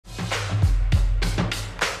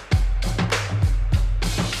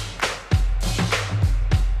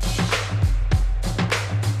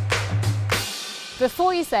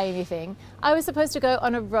Before you say anything, I was supposed to go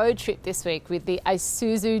on a road trip this week with the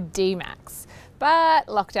Isuzu D-Max, but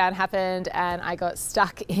lockdown happened and I got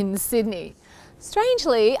stuck in Sydney.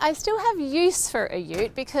 Strangely, I still have use for a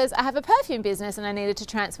ute because I have a perfume business and I needed to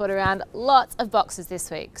transport around lots of boxes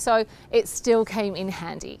this week, so it still came in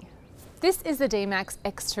handy. This is the D-Max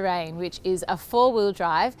X-Terrain, which is a 4-wheel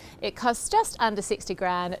drive. It costs just under 60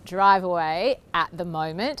 grand drive away at the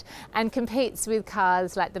moment and competes with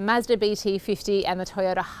cars like the Mazda BT50 and the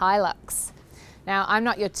Toyota Hilux. Now, I'm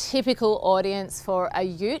not your typical audience for a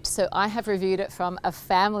ute, so I have reviewed it from a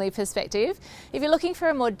family perspective. If you're looking for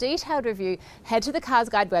a more detailed review, head to the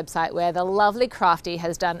CarsGuide website where the lovely Crafty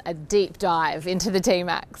has done a deep dive into the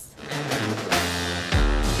D-Max.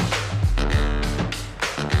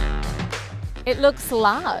 It looks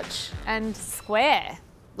large and square,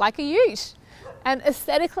 like a ute. And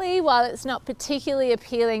aesthetically, while it's not particularly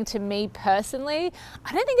appealing to me personally,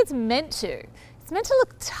 I don't think it's meant to. It's meant to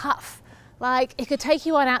look tough. Like it could take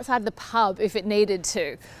you on outside the pub if it needed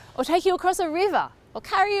to, or take you across a river, or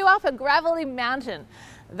carry you up a gravelly mountain.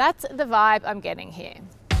 That's the vibe I'm getting here.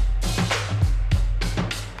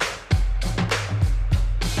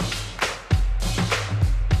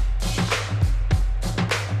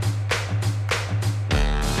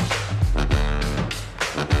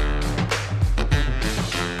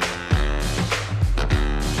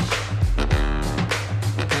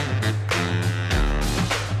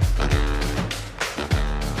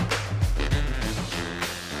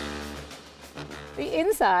 The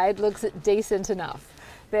inside looks decent enough.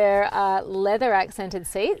 There are leather accented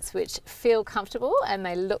seats which feel comfortable and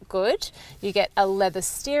they look good. You get a leather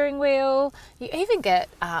steering wheel. You even get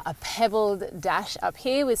a pebbled dash up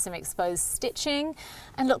here with some exposed stitching.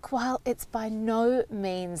 And look, while it's by no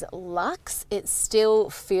means luxe, it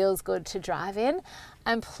still feels good to drive in.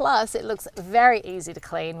 And plus it looks very easy to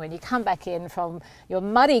clean when you come back in from your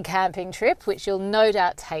muddy camping trip, which you'll no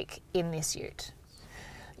doubt take in this ute.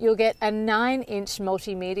 You'll get a 9-inch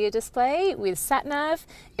multimedia display with sat-nav.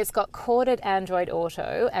 It's got corded Android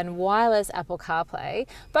Auto and wireless Apple CarPlay,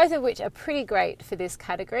 both of which are pretty great for this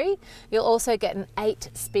category. You'll also get an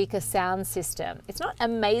 8-speaker sound system. It's not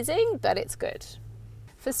amazing, but it's good.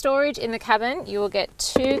 For storage in the cabin, you will get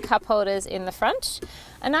 2 cup holders in the front,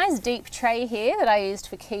 a nice deep tray here that I used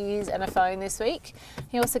for keys and a phone this week.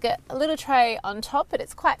 You also get a little tray on top, but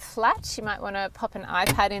it's quite flat. You might want to pop an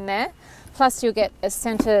iPad in there. Plus you'll get a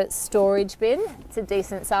center storage bin, it's a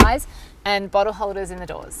decent size, and bottle holders in the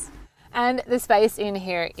doors. And the space in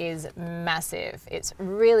here is massive. It's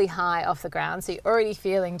really high off the ground, so you're already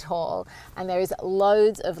feeling tall, and there is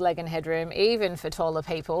loads of leg and headroom, even for taller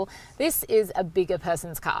people. This is a bigger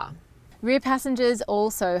person's car. Rear passengers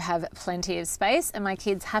also have plenty of space, and my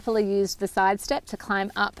kids happily used the side step to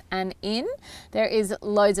climb up and in. There is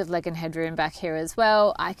loads of leg and headroom back here as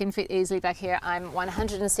well. I can fit easily back here. I'm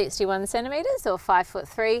 161 centimeters or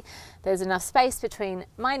 5'3". There's enough space between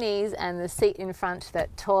my knees and the seat in front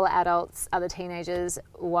that taller adults, other teenagers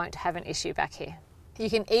won't have an issue back here. You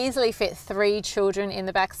can easily fit 3 children in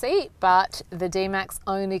the back seat, but the D-Max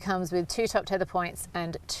only comes with 2 top tether points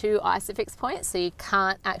and 2 ISOFIX points, so you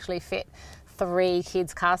can't actually fit 3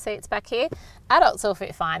 kids' car seats back here. Adults will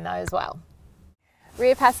fit fine though as well.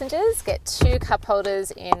 Rear passengers get 2 cup holders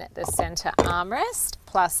in the center armrest,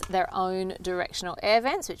 plus their own directional air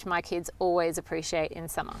vents, which my kids always appreciate in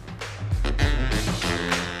summer.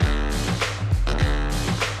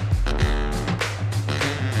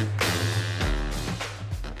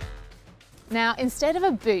 Now, instead of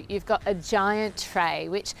a boot, you've got a giant tray,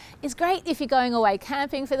 which is great if you're going away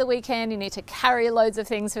camping for the weekend, you need to carry loads of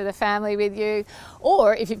things for the family with you,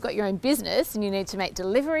 or if you've got your own business and you need to make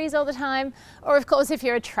deliveries all the time, or of course if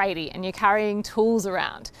you're a tradie and you're carrying tools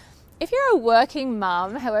around. If you're a working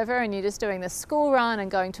mum, however, and you're just doing the school run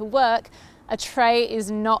and going to work, a tray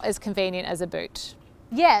is not as convenient as a boot.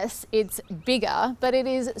 Yes, it's bigger, but it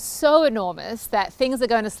is so enormous that things are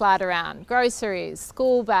going to slide around. Groceries,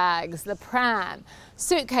 school bags, the pram,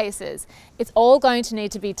 suitcases. It's all going to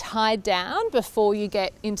need to be tied down before you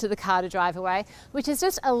get into the car to drive away, which is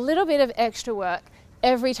just a little bit of extra work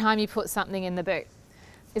every time you put something in the boot.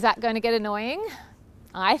 Is that going to get annoying?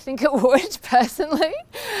 I think it would personally,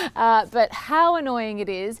 but how annoying it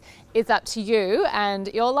is up to you and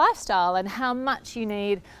your lifestyle and how much you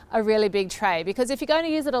need a really big tray, because if you're going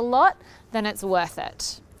to use it a lot, then it's worth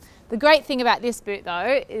it. The great thing about this boot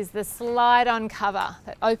though is the slide-on cover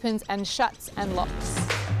that opens and shuts and locks.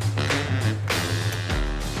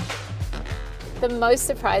 The most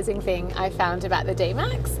surprising thing I found about the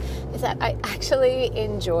D-Max is that I actually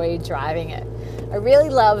enjoy driving it. I really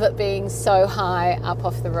love being so high up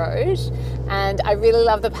off the road, and I really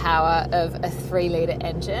love the power of a 3-litre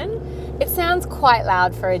engine. It sounds quite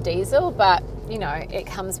loud for a diesel, but you know, it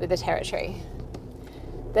comes with the territory.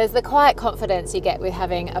 There's the quiet confidence you get with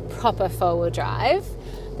having a proper 4-wheel drive.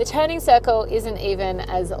 The turning circle isn't even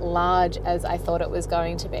as large as I thought it was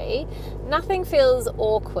going to be. Nothing feels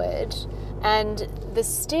awkward, and the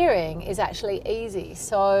steering is actually easy.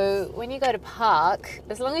 So when you go to park,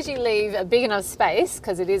 as long as you leave a big enough space,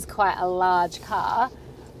 because it is quite a large car,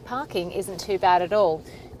 parking isn't too bad at all.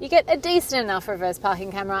 You get a decent enough reverse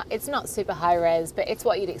parking camera. It's not super high res, but it's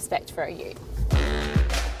what you'd expect for a ute.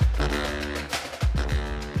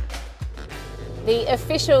 The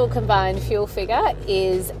official combined fuel figure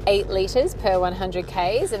is 8 litres per 100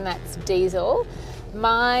 Ks, and that's diesel.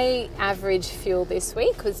 My average fuel this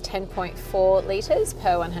week was 10.4 litres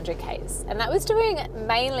per 100 Ks, and that was doing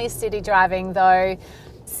mainly city driving, though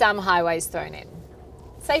some highways thrown in.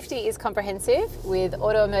 Safety is comprehensive with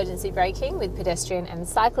auto emergency braking with pedestrian and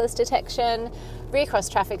cyclist detection, rear cross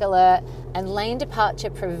traffic alert, and lane departure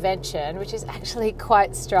prevention, which is actually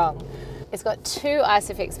quite strong. It's got 2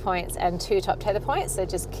 ISOFIX points and 2 top tether points, so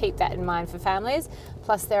just keep that in mind for families.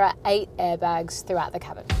 Plus there are 8 airbags throughout the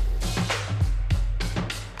cabin.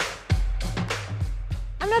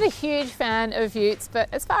 I'm not a huge fan of utes, but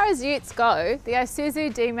as far as utes go, the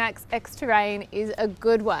Isuzu D-Max X-Terrain is a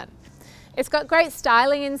good one. It's got great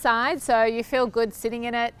styling inside, so you feel good sitting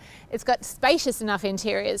in it. It's got spacious enough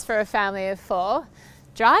interiors for a family of 4.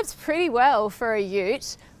 Drives pretty well for a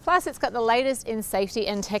ute. Plus it's got the latest in safety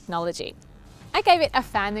and technology. I gave it a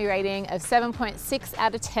family rating of 7.6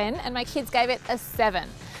 out of 10, and my kids gave it a 7.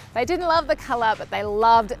 They didn't love the colour, but they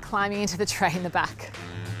loved climbing into the tray in the back.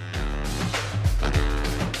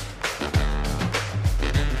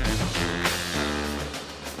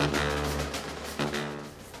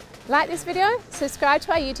 Like this video, subscribe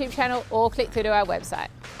to our YouTube channel, or click through to our website.